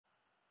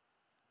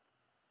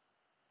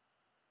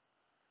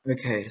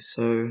Okay,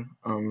 so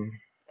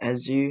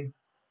as you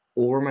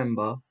all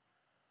remember,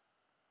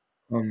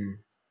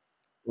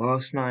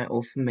 last night,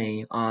 or for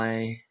me,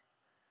 I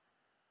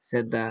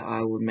said that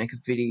I would make a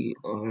video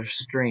or a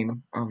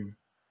stream to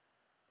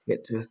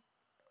get to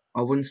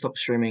I wouldn't stop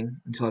streaming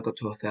until I got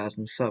to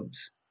 1,000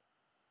 subs.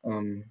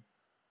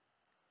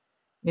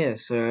 Yeah,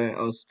 so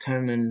I was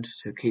determined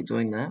to keep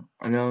doing that.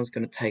 I know it was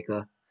gonna take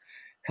a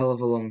hell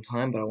of a long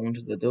time, but I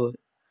wanted to do it,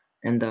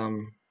 and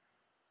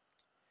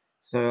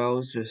so I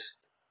was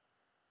just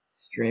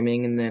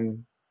streaming, and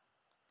then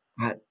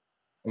I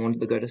wanted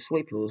to go to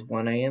sleep. It was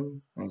 1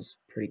 a.m. I was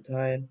pretty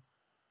tired.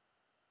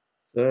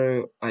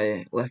 So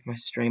I left my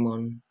stream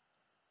on,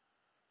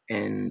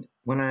 and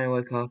when I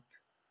woke up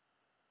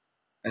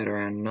at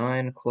around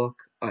 9 o'clock,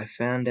 I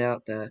found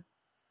out that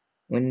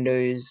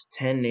Windows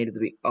 10 needed to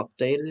be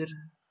updated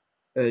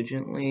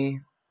urgently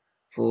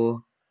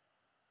for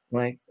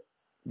like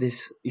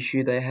this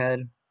issue they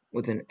had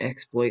with an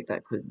exploit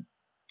that could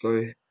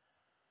go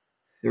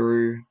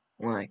through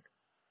like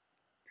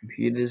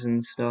computers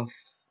and stuff.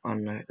 I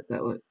don't know,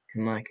 that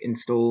can like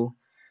install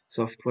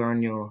software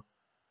on your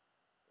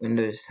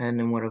Windows 10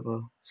 and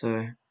whatever.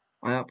 So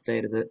I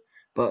updated it,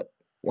 but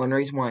one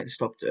reason why it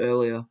stopped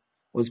earlier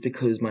was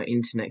because my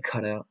internet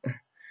cut out.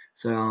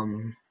 So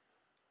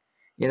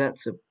yeah,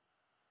 that's a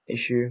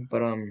issue,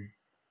 but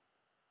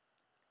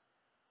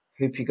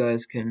hope you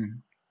guys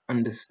can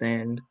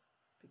understand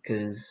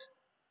because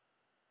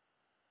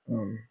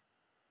I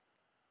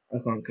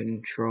can't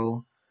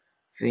control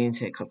if the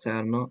internet cuts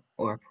out or not,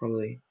 or I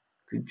probably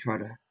could try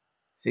to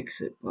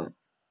fix it, but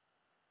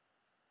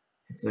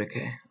it's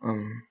okay.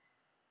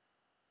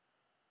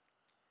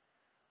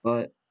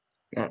 But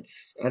I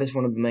just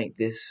wanted to make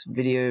this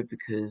video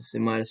because it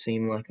might have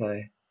seemed like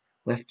I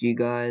left you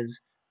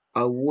guys.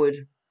 I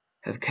would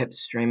have kept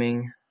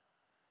streaming.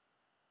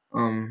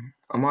 I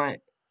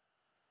might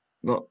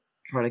not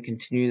try to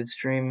continue the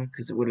stream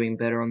because it would have been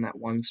better on that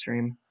one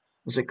stream.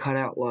 Also cut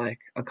out like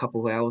a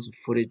couple of hours of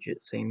footage,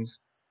 it seems,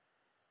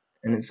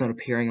 and it's not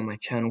appearing on my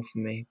channel for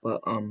me.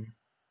 But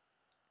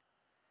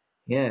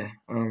yeah,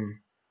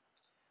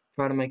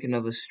 try to make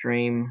another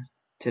stream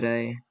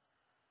today,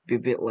 be a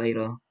bit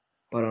later,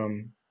 but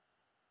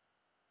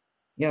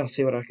yeah, I'll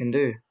see what I can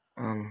do.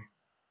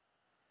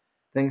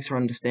 Thanks for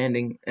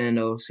understanding, and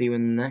I'll see you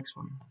in the next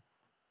one.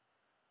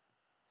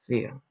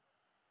 See ya.